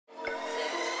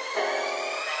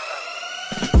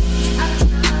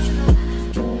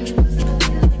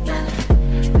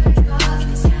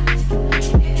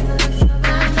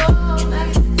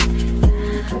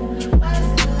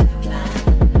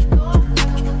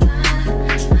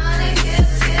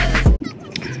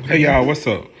Hey y'all, what's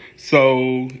up?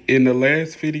 So in the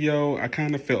last video, I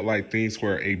kind of felt like things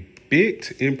were a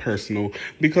bit impersonal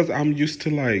because I'm used to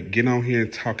like getting on here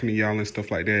and talking to y'all and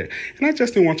stuff like that. And I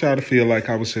just didn't want y'all to feel like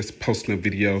I was just posting a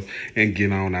video and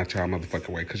getting on out y'all motherfucking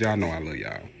way, because y'all know I love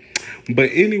y'all.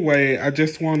 But anyway, I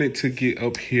just wanted to get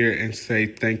up here and say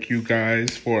thank you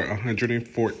guys for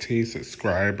 114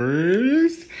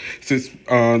 subscribers. Since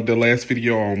the last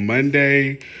video on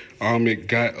Monday, it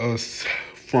got us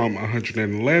from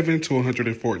 111 to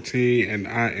 114, and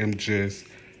I am just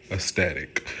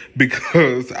ecstatic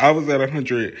because I was at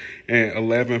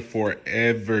 111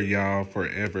 forever, y'all,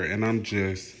 forever, and I'm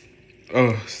just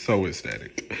so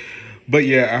ecstatic. But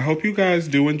yeah, I hope you guys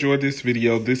do enjoy this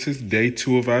video. This is day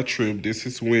 2 of our trip. This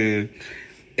is when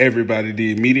everybody,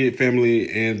 the immediate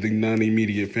family and the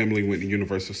non-immediate family, went to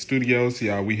Universal Studios.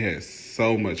 Y'all, we had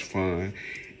so much fun.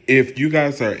 If you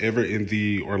guys are ever in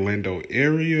the Orlando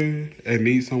area and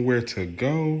need somewhere to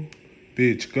go,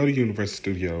 bitch, go to Universal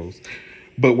Studios.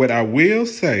 But what I will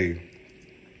say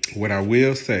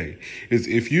is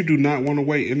if you do not want to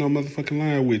wait in no motherfucking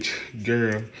line, which,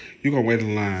 girl, you're going to wait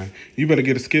in line, you better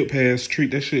get a skip pass.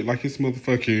 Treat that shit like it's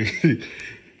motherfucking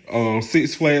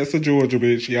Six Flags of Georgia,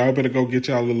 bitch. Y'all better go get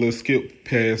y'all a little skip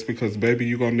pass because, baby,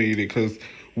 you're going to need it, because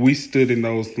we stood in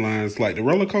those lines, like the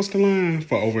roller coaster line,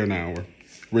 for over an hour.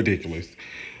 Ridiculous.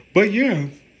 But yeah,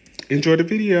 enjoy the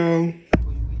video.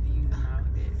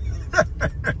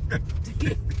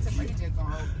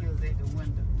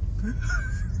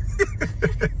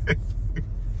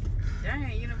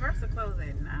 Dang, Universal closed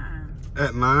at 9.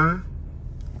 At 9?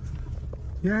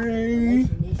 Yay.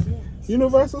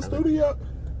 Universal Studio.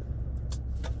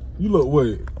 You look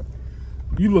what?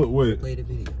 You look what? Play the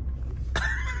video.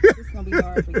 It's gonna be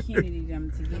hard for Kennedy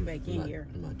them to get back in here.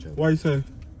 Why you say?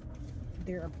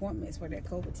 Their appointments for that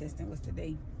COVID testing was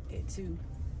today at 2.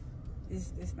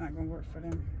 It's not gonna work for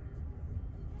them.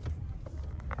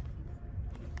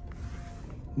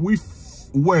 We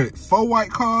what? 4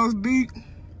 white cars deep?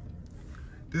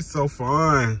 This so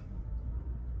fun.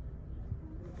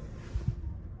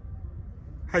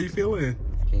 How you feeling?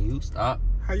 Can you stop?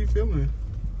 How you feeling?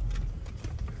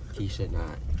 Keisha,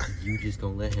 not. You just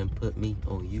gonna let him put me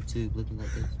on YouTube looking like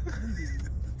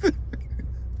this?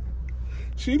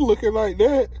 She looking like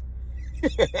that.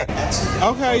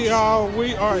 Okay, y'all,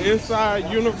 we are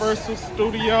inside Universal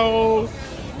Studios.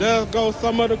 There goes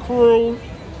some of the crew.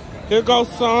 Here goes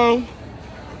some.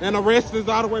 And the rest is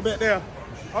all the way back there.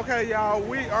 Okay, y'all,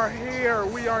 we are here.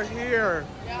 We are here.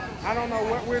 I don't know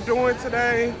what we're doing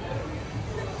today.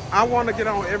 I want to get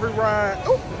on every ride.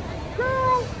 Oh,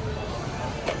 girl.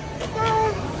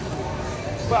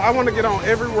 But I want to get on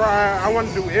every ride. I want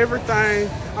to do everything.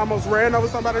 I almost ran over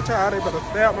somebody's child. They better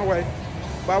stay out my way.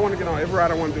 But I want to get on every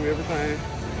ride. I want to do everything.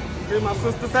 Here's my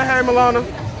sister. Say hey, Milana.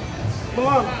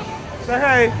 Milana, say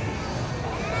hey.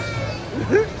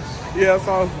 Yeah,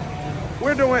 so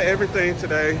we're doing everything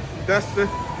today. That's the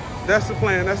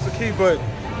plan. That's the key. But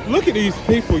look at these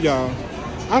people, y'all.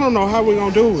 I don't know how we're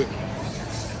going to do it.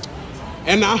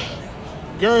 And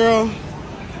girl,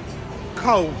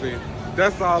 COVID.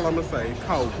 That's all I'm going to say.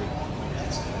 COVID.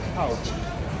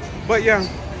 But yeah,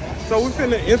 so we're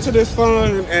finna enter this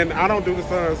sun, and I don't do the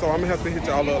sun, so I'm going to have to hit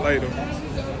y'all up later.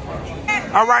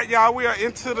 All right, y'all, we are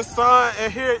into the sun,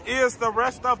 and here is the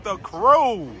rest of the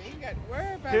crew.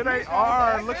 Here they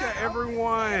are. Look at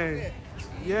everyone.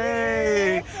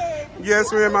 Yay. Yes,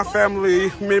 me and my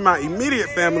family, me and my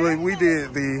immediate family, we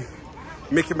did the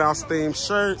Mickey Mouse themed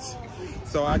shirts.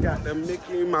 So I got the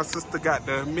Mickey, my sister got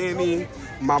the Minnie,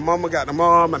 my mama got the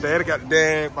mom, my daddy got the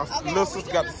dad, my little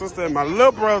sister got the sister, and my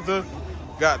little brother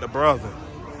got the brother.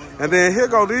 And then here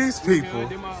go these people.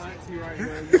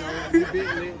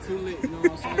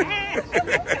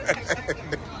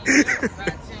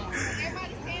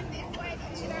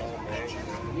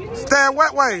 Stand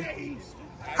what way?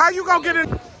 How you gonna get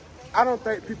in? I don't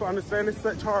think people understand it's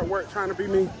such hard work trying to be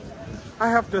me. I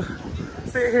have to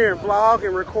sit here and vlog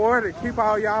and record and keep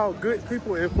all y'all good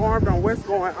people informed on what's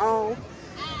going on.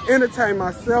 Entertain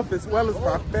myself as well as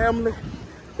my family.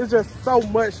 It's just so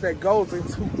much that goes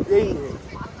into being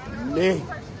me.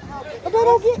 But they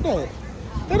don't get that.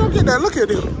 They don't get that. Look at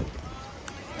them.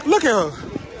 Look at her.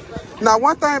 Now,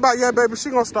 one thing about yeah, baby, she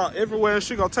gonna stop everywhere and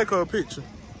she gonna take her a picture.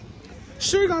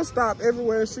 She gonna stop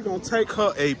everywhere and she gonna take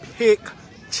her a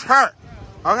picture.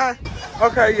 Okay?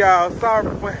 Okay, y'all. Sorry,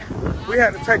 but we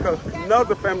had to take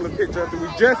another family picture after we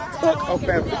just took a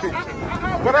family picture.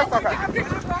 But that's okay.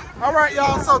 All right,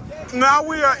 y'all. So now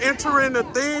we are entering the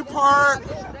theme park.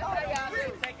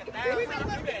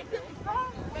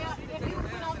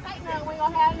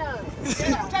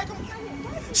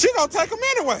 She gonna take them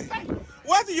anyway.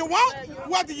 whether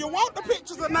you want the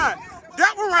pictures or not.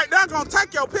 That one right there gonna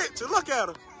take your picture. Look at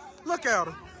her. Look at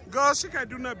her. Girl, she can't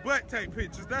do nothing but take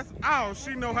pictures. That's all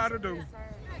she know how to do.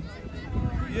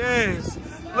 Yes.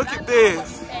 Look at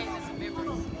this.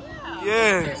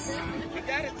 Yes.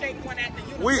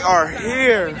 We are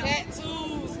here.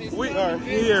 We are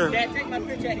here.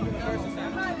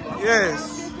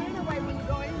 Yes.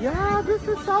 Yeah, this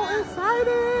is so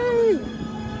exciting.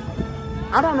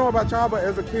 I don't know about y'all, but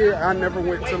as a kid, I never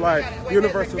went to like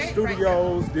Universal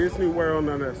Studios, Disney World,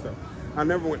 none of that stuff. I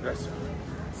never went that stuff.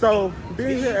 So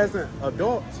being here as an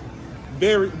adult,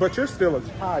 but you're still a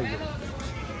child.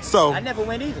 So I never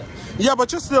went either. Yeah,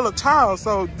 but you're still a child,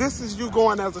 so this is you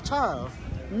going as a child.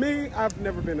 Me, I've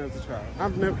never been as a child.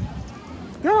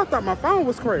 Y'all, I thought my phone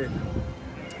was cracked.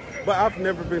 But I've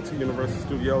never been to Universal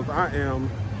Studios. I am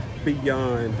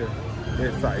beyond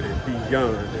excited,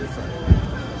 beyond excited.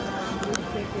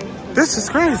 This is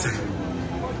crazy.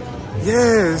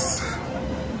 Yes.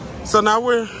 So now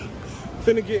we're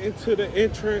finna get into the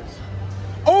entrance.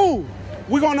 Oh,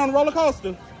 we going on the roller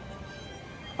coaster.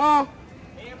 Huh?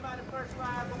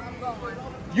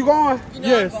 You going?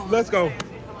 Yes, let's go.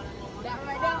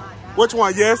 Which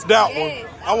one? Yes, that one.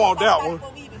 I want that one.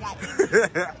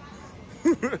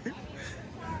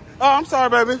 Oh, I'm sorry,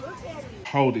 baby.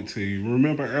 Hold it to you.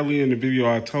 Remember earlier in the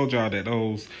video, I told y'all that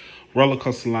those roller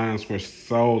coaster lines were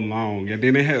so long, and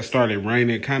then it had started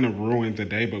raining. It kind of ruined the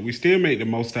day, but we still made the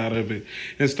most out of it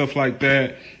and stuff like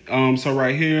that. So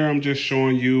right here, I'm just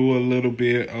showing you a little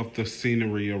bit of the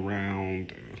scenery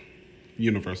around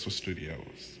Universal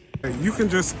Studios. You can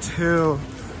just tell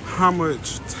how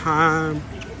much time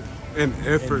and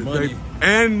effort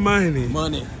and money,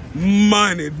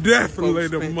 definitely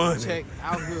the money. Check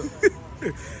out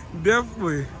here.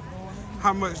 Definitely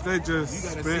how much they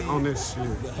just spent on this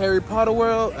shit. The Harry Potter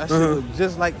world, that shit look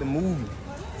just like the movie.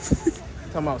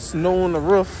 Talking about snow on the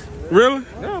roof. Really?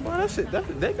 Yeah, bro, that shit,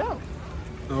 they got.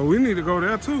 Oh, we need to go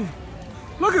there too.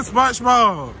 Look at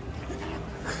SpongeBob.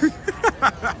 Hey,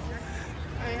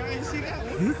 I ain't see that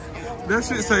one. That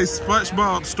shit say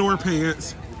SpongeBob store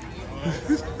pants.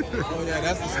 Oh yeah,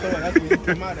 that's the store. That's when you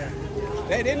come out there.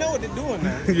 They know what they're doing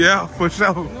now. Yeah, for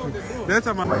sure. That's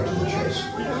how my right to the chase.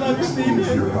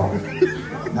 Needs your help.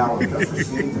 Now, if that's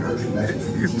receiving an urgent message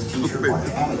from his teacher like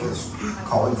Amicus,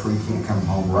 calling for he can't come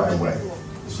home right away.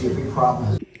 See, a big problem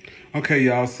has. Okay,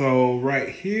 y'all, so right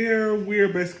here, we're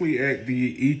basically at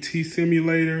the ET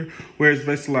simulator, where it's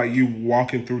basically like you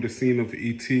walking through the scene of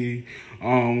ET,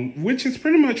 which is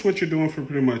pretty much what you're doing for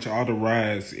pretty much all the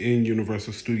rides in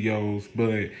Universal Studios,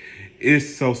 but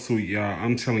it's so sweet, y'all.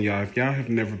 I'm telling y'all, if y'all have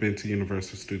never been to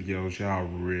Universal Studios, y'all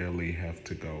really have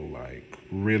to go, like,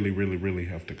 really, really, really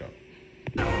have to go.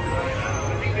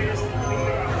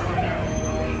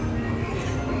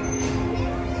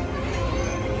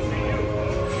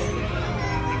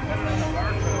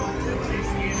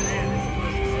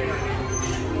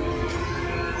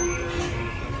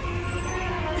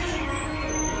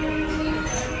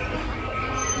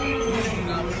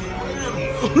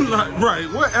 Like, right,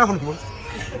 what animals?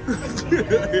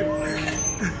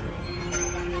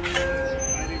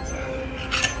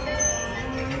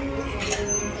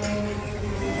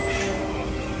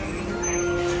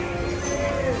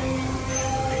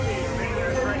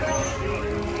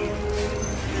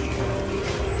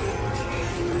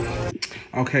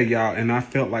 Okay, y'all, and I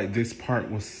felt like this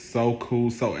part was so cool.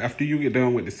 So after you get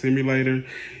done with the simulator,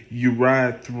 you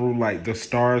ride through like the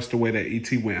stars the way that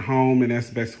ET went home, and that's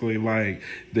basically like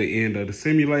the end of the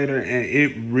simulator. And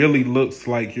it really looks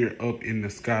like you're up in the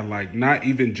sky, like not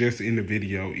even just in the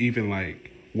video, even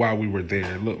like while we were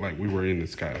there, it looked like we were in the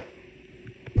sky.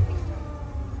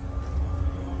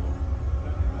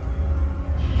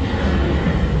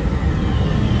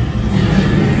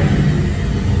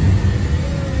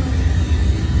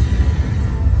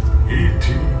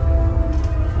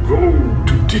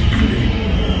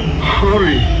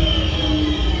 Hurry.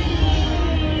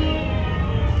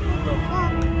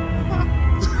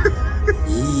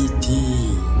 E.T.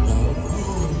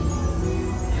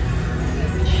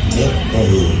 Get me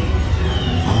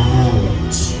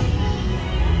out.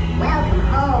 Welcome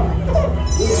home.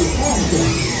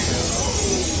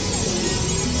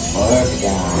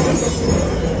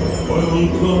 Welcome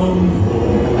home.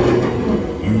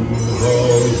 You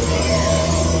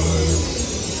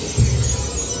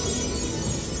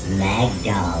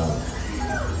Magdo.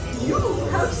 You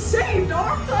have saved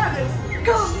our planet.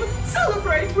 Come,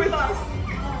 celebrate with us.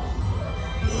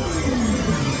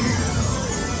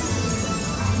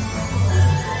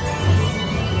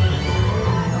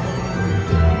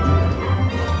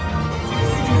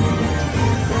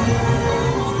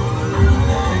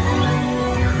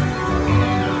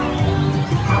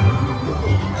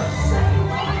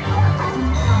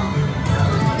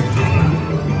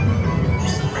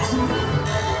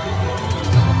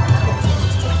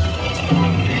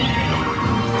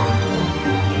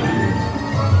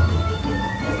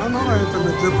 ain't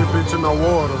finna dip a bitch in no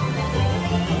water.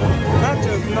 I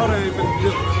just know they ain't finna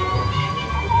dip.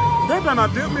 They better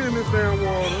not dip me in this damn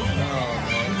water.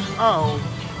 Oh.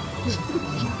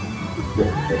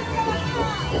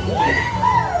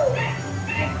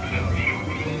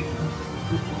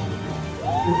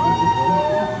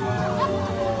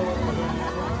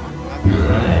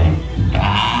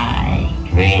 Goodbye,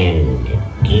 friend.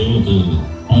 Katie,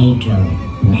 Pedro,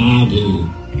 Maggie,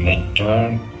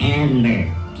 Victor, Amber,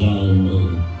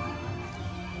 Jamie.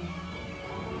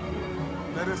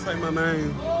 They didn't say my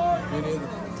name.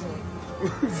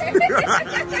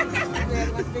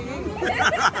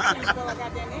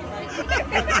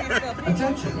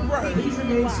 Attention, please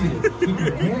remain seated. Keep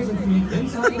your hands and feet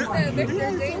inside the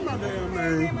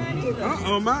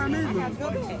parking. Mine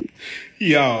either.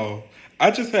 Y'all, I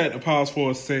just had to pause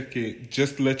for a second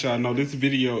just to let y'all know this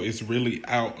video is really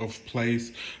out of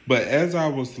place. But as I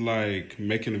was like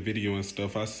making a video and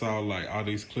stuff, I saw like all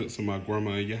these clips of my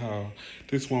grandma. And y'all,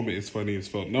 this woman is funny as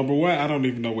fuck. Number one, I don't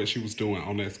even know what she was doing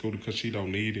on that scooter because she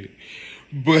don't need it.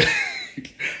 But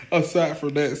aside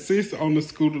from that, sis on the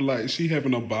scooter, like she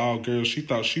having a ball, girl. She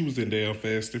thought she was in damn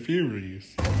Fast and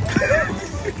Furious.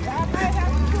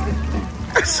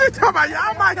 She talking about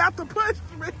y'all might have to push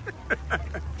me.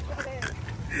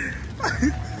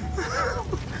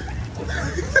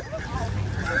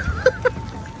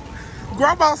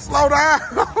 Grandma, slow down.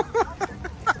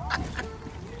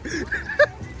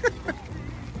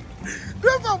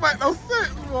 This don't make no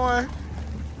sense, boy.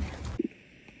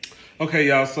 Okay,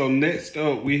 y'all, so next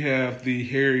up we have the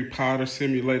Harry Potter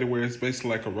simulator where it's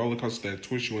basically like a roller coaster that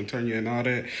twists you and turn you and all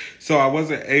that. So I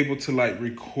wasn't able to like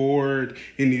record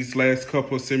in these last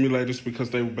couple of simulators because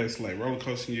they were basically like roller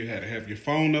coaster. You had to have your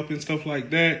phone up and stuff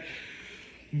like that.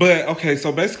 But okay,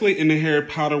 so basically in the Harry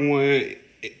Potter one,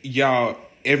 y'all,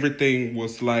 everything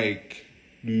was like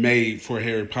made for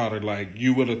Harry Potter. Like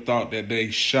you would have thought that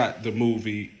they shot the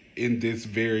movie in this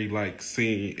very like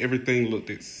scene. Everything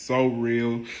looked so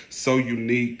real, so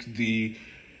unique. The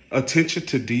attention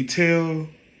to detail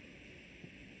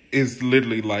is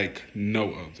literally like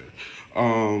no other.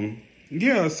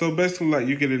 Yeah, so basically like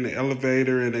you get in the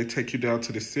elevator and they take you down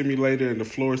to the simulator and the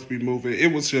floors be moving.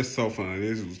 It was just so fun.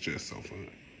 It was just so fun.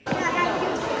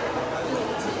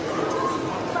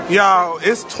 Y'all,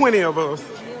 it's 20 of us.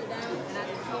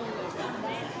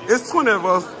 It's 20 of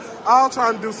us all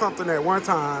trying to do something at one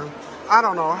time. I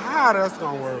don't know how that's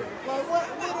gonna work.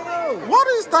 What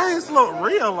these things look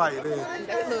real like this?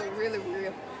 They look really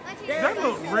real. They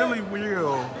look really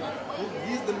real.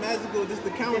 Use the magical, just the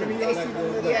counter, like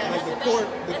the court.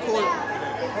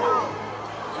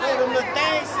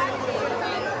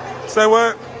 Say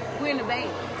what? We're in the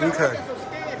bank. Okay.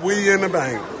 We in the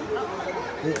bank.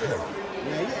 Okay.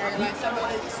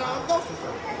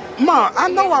 Ma, I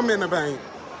know I'm in the bank.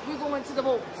 We're going to the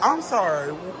boat. I'm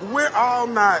sorry. We're all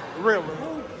not really.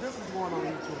 This is going on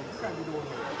YouTube. You can't be doing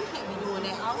that. You can't be doing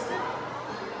that, Austin.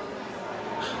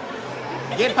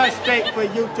 Get her straight for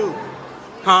YouTube.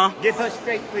 Huh? Get her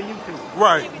straight for YouTube.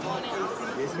 Right.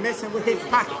 It's messing with his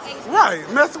pockets. Right.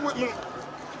 Messing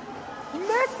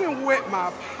with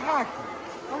my pocket.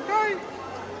 Okay?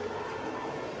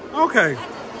 Okay.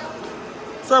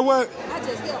 Say what? I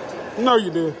just helped you. No,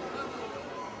 you did.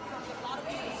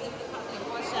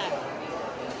 One shot.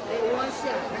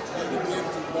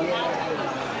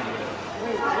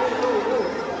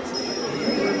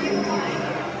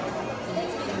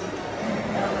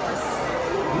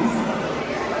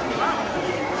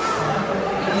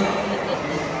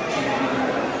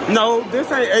 No, this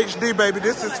ain't HD, baby.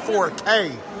 This is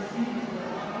 4K.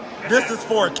 This is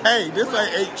 4K. This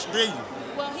ain't HD.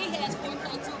 Well, he has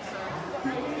 4K too,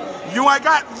 sir. You ain't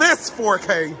got this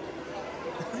 4K.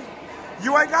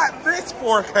 You ain't got this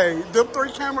 4K. Them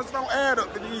 3 cameras don't add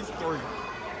up to these 3.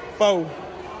 4.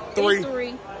 3. It's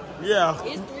 3. Yeah.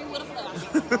 It's 3 with a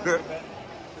flash.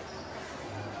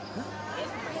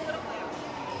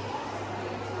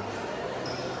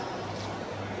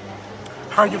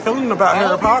 How you feeling about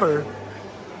Harry Potter?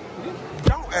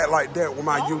 Don't act like that with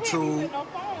my YouTube.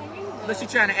 But she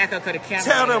trying to act up to the camera.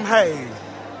 Tell them hey.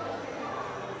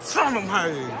 Tell them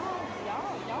hey.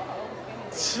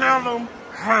 Tell them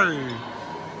hey.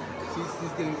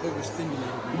 She's getting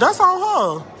overstimulated. That's on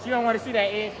her. She don't want to see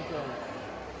that ass control.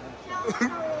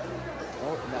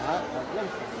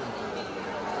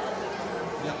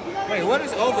 Wait, what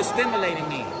does overstimulating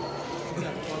mean?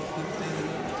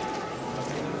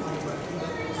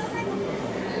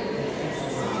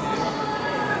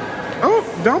 Oh,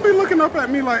 don't be looking up at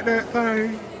me like that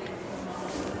thing.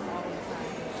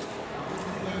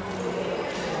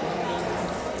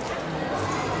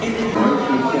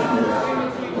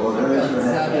 Orders are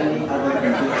happening.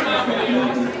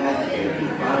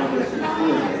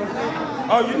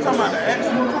 Oh, you talking about the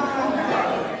actual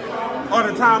time? Or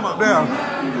the time up there?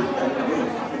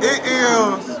 It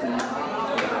is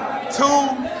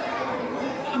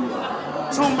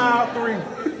 2 mile 3.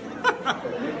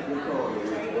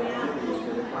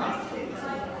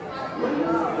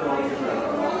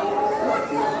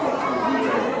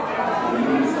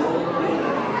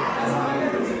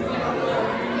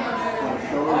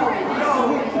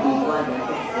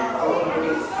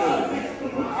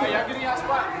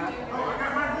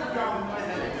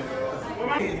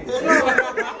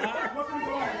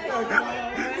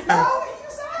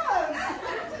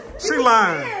 She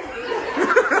lying.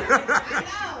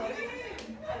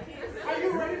 Are you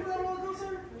ready for that roller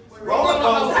coaster? Roller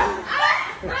coaster?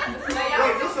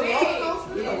 Wait, this a roller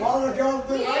coaster? It's a roller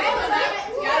coaster?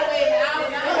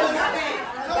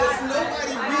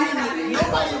 Nobody reading it.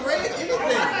 Nobody read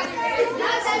anything.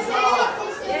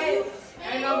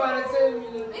 Ain't nobody telling me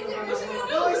this.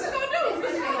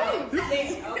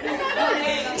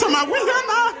 Talking about we here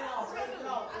now?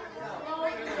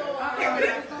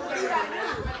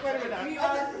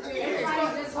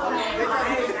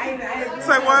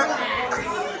 Say what?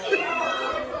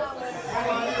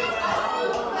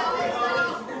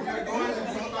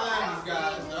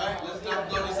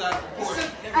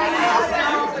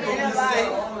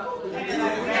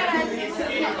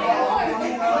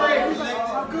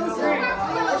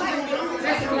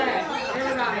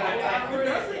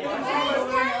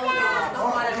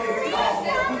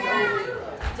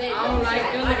 I don't like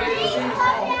elevators.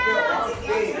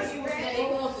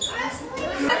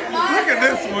 Look at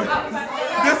this one.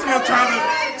 This one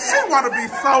she want to be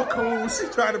so cool. She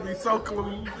trying to be so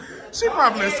cool. She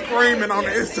probably screaming on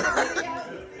the inside.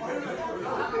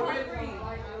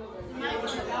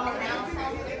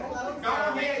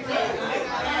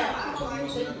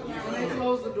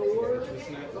 Close the door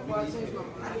before I change my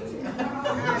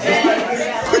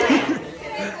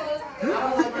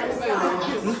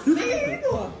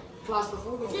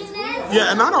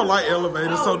Yeah, and I don't like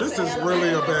elevators, so this is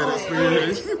really a bad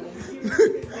experience.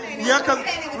 Yeah, cause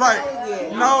like,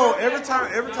 no, every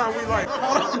time we like,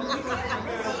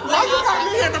 why you got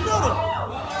me in the middle?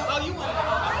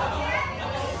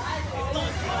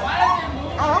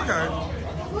 Oh, okay.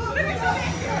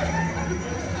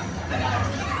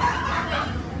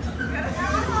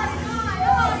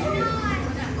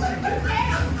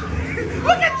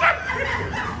 Look at you!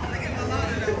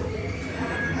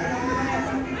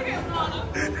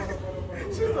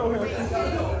 She's so happy.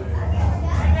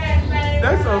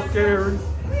 That's so scary.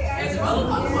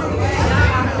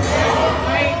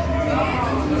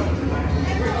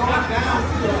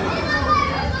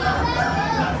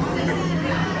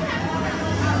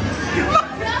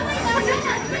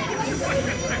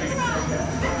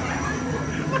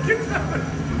 Look at that.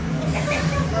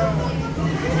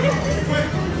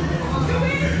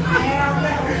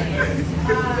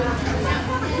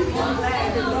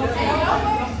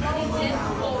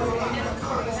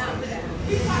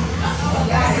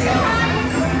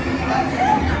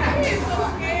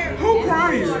 Who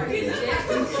crying?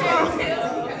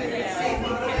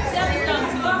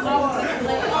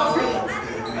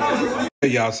 Hey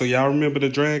y'all, so y'all remember the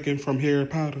dragon from Harry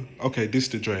Potter? Okay, this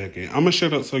the dragon. I'm gonna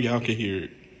shut up so y'all can hear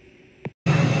it.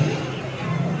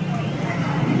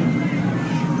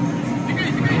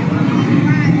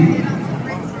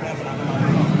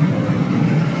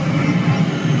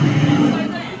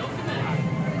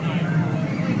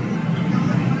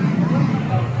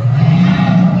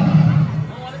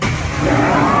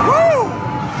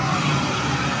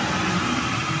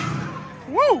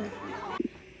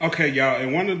 Okay, y'all,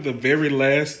 and one of the very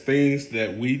last things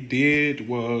that we did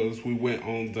was we went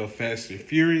on the Fast and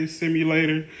Furious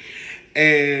simulator,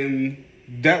 and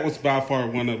that was by far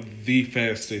one of the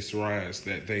fastest rides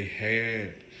that they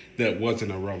had that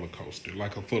wasn't a roller coaster,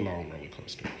 like a full-on roller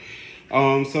coaster.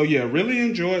 So yeah, really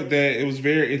enjoyed that. It was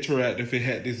very interactive. It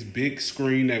had this big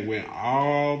screen that went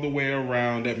all the way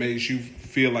around that made you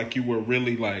feel like you were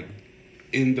really like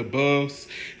in the bus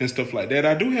and stuff like that.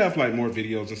 I do have like more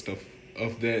videos and stuff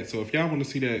of that, so if y'all want to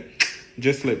see that,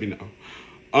 just let me know.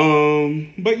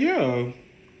 But yeah,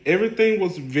 everything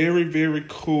was very, very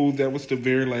cool. That was the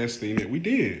very last thing that we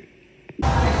did.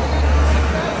 Slow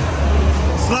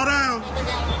down.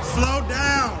 Slow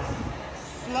down.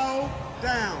 Slow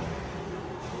down.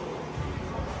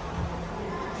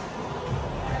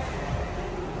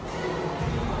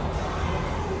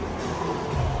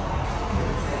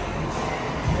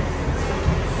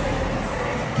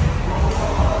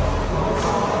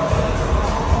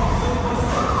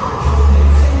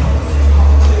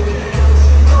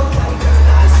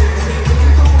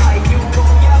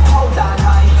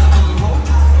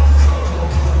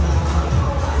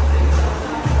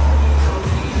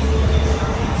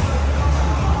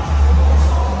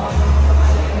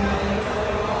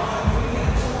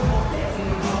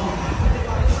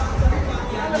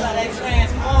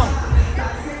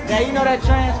 that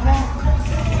transform?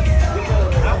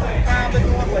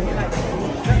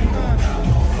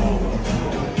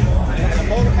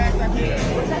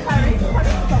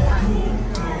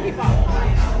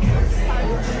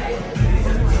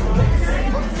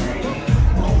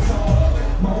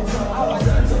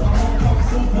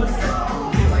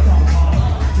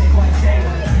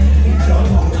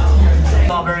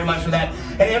 Very much for that.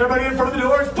 Hey, everybody in front of the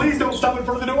doors, please don't stop in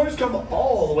front of the doors. Come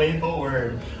all the way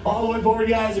forward. All the way forward,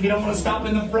 guys. If you don't want to stop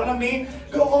in the front of me,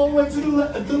 go all the way to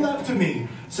the left of me.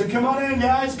 So come on in,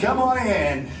 guys. Come on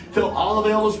in. Fill all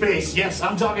available space. Yes,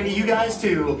 I'm talking to you guys,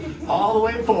 too. All the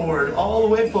way forward. All the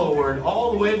way forward.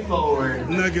 All the way forward.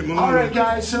 All right,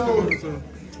 guys. So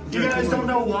you guys don't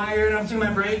know why you're interrupting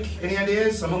my break? Any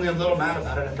ideas? I'm only a little mad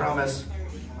about it, I promise.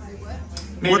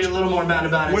 Maybe a little more mad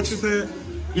about it. What you said?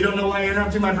 You don't know why you're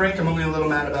interrupting my break? I'm only a little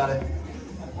mad about it.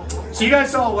 So you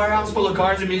guys saw a warehouse full of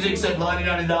cars and music, said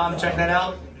la-di-da-di-da, check that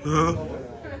out?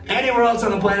 Anywhere else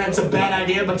on the planet, it's a bad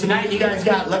idea, but tonight you guys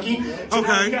got lucky.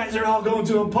 Tonight you guys are all going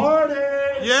to a party!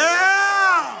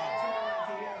 Yeah!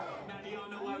 Now, do y'all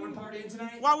know why we're partying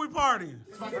tonight? Why we partying?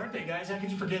 It's my birthday, guys. How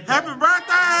could you forget that? Happy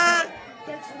birthday!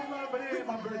 Thanks for the love, but it is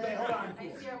my birthday. Hold on.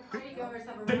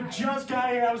 They just got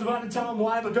here. I was about to tell them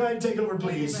why, but go ahead and take over,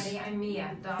 please. Buddy, I'm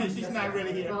Mia. He's not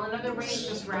really here. Well, another race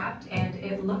just wrapped, and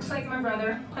it looks like my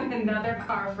brother won another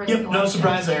car for his Yep, no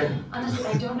surprise there. Honestly,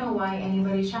 I don't know why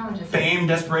anybody challenges Fame,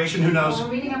 desperation, who knows? Well,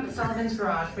 we're meeting up at Sullivan's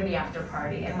Garage for the after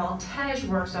party, and while Tej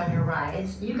works on your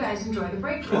rides, you guys enjoy the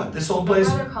break room. What, this old place?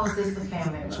 My brother calls this the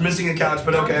family room. It's missing a couch,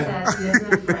 but okay. Don says he doesn't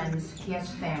have friends, he has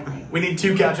family. We need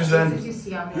 2 couches then. As you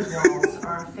see on these walls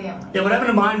are a family. Yeah, what happened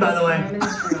to mine, by the way? I'm in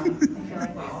this room. I feel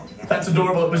like we're all together. That's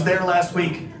adorable. It was there last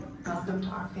week. Welcome to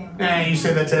our family. Eh, you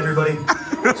say that to everybody.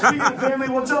 Speaking of family,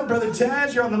 what's up, brother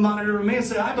Taj? You're on the monitor with me.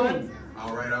 Say hi, bud.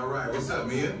 All right. What's up,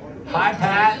 Mia? Hi,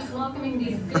 Pat. Just welcoming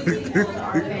these good people to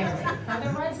our family. How are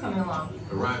their rides coming along?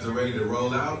 The rides are ready to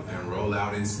roll out and roll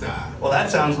out in style. Well, that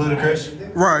sounds ludicrous.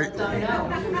 Right. Don't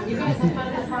know. You guys have fun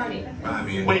at the party. Bye,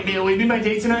 Mia. Wait, Neil, will you be my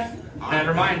date tonight?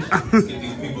 Never mind. Let's get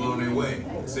these people on their way.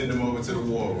 Send them over to the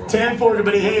war room. 10 for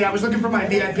everybody. Hey, I was looking for my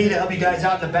VIP to help you guys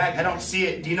out in the back. I don't see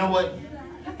it. Do you know what?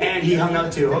 And he hung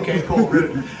up too. Okay, cool,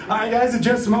 rude. All right, guys, in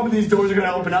just a moment, these doors are going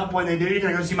to open up. When they do, you're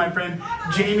going to go see my friend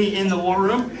Jamie in the war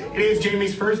room. It is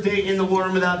Jamie's first day in the war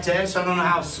room without Tej, so I don't know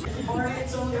how.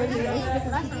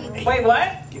 Wait,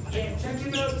 what?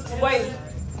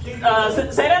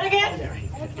 Wait, say that again?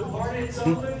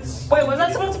 Wait, was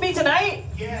that supposed to be tonight?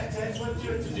 Yeah, Tej left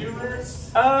you a to-do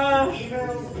list.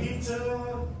 Emails,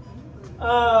 pizza.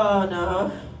 Oh,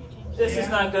 no. This is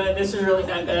not good. This is really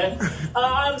not good.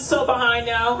 I'm so behind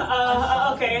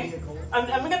now. Okay. I'm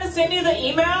going to send you the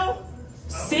email.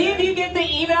 See if you get the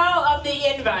email of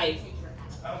the invite.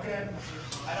 Okay.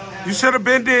 You should have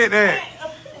been did that.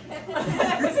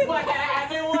 Is it like I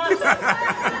haven't one?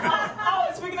 Oh,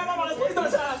 speaking of my mom, please don't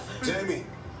stop. Jamie,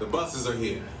 the buses are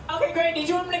here. Okay, great. Did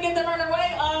you want me to get them right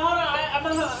away? Hold on. I'm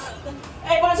gonna...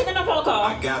 Hey, boss, you're gonna phone call.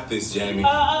 I got this, Jamie.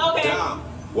 Okay. Dom,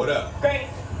 what up? Great.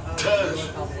 Tej,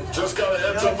 just got a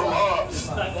heads up from Hobbs.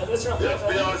 The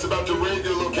FBI is about to raid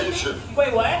your location.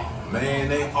 Wait, what? Man,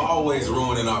 they always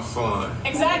ruining our fun.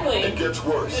 Exactly. It gets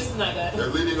worse. This is not good. They're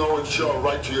leading Owen Shaw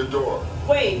right to your door.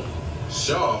 Wait.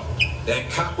 Shaw? That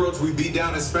cockroach we beat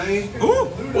down in Spain? Ooh.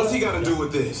 What's he got to do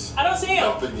with this? I don't see him.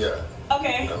 Nothing yet.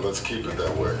 Okay. And let's keep it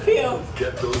that way. Phew.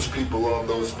 Get those people on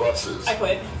those buses. I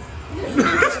quit.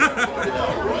 Bugging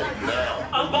out right now.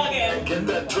 I'm bugging. And get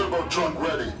that turbo truck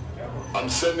ready. I'm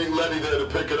sending Letty there to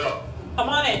pick it up. I'm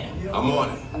on it. I'm on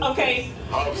it. Okay.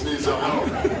 Hobbs needs our help.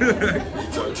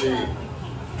 Needs our team.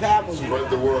 Spread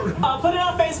the word. Put it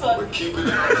on Facebook. But keep it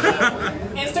in our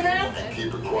family. Instagram?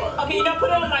 Keep it quiet. Okay, you know, put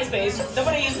it on MySpace.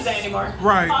 Nobody uses that anymore.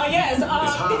 Right. Yes.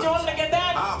 Did you want me to get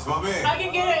that? Hobbs, my man. I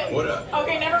can get it. What up?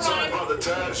 Okay, never Sorry, mind. Brother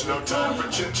Taj, no time for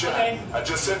chit-chat. Okay. I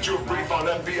just sent you a brief on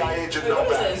FBI agent Wait, what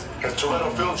is Novak. this? Has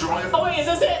Toretto filled you in? Oh, wait, is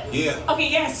this it? Yeah. Okay,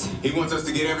 yes. He wants us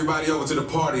to get everybody over to the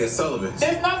party at Sullivan's.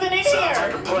 There's nothing in Sounds here.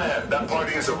 like a plan. That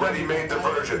party is a ready-made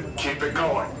diversion. Keep it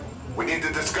going. We need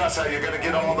to discuss how you're going to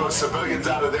get all those civilians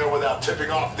out of there without tipping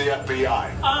off the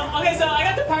FBI. Okay, so I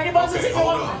got the party buses. Okay,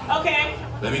 hold on. Okay.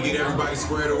 Let me get everybody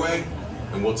squared away,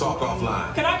 and we'll talk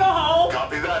offline. Can I go home?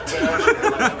 Copy that, Tej.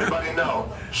 Let everybody know.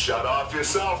 Shut off your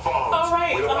cell phones. All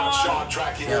right, We don't want Sean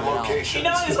tracking your location. You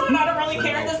know, it's fine. I don't really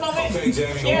care at this moment. Okay,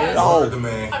 Jamie. Yes. Oh, the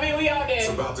man. I mean, we all It's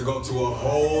did. about to go to a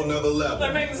whole nother level.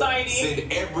 I'm anxiety.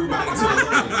 Send everybody to the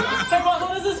loading dock. Hey, well,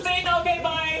 what does this mean? Okay,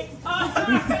 bye.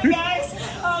 Hey, guys.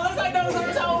 Looks like those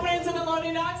doors are open to the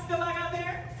loading docks. Good luck out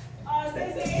there.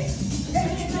 Stay safe.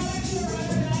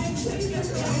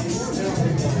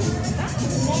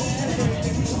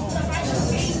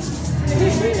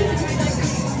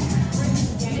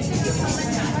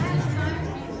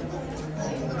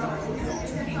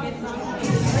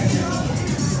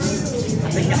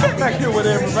 back here with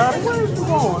everybody. Where is you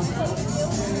going?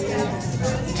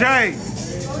 Jay.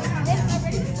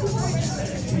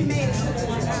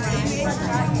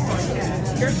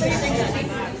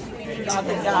 Got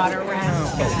the dot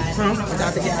around.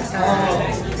 Got the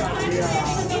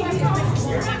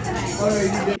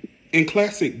dot. In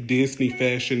classic Disney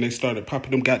fashion, they started popping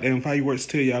them goddamn fireworks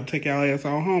till y'all take our ass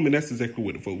on home, and that's exactly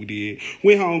what the fuck we did.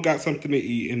 Went home, got something to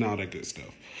eat, and all that good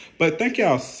stuff. But thank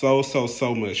y'all so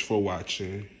much for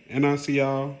watching, and I'll see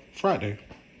y'all Friday.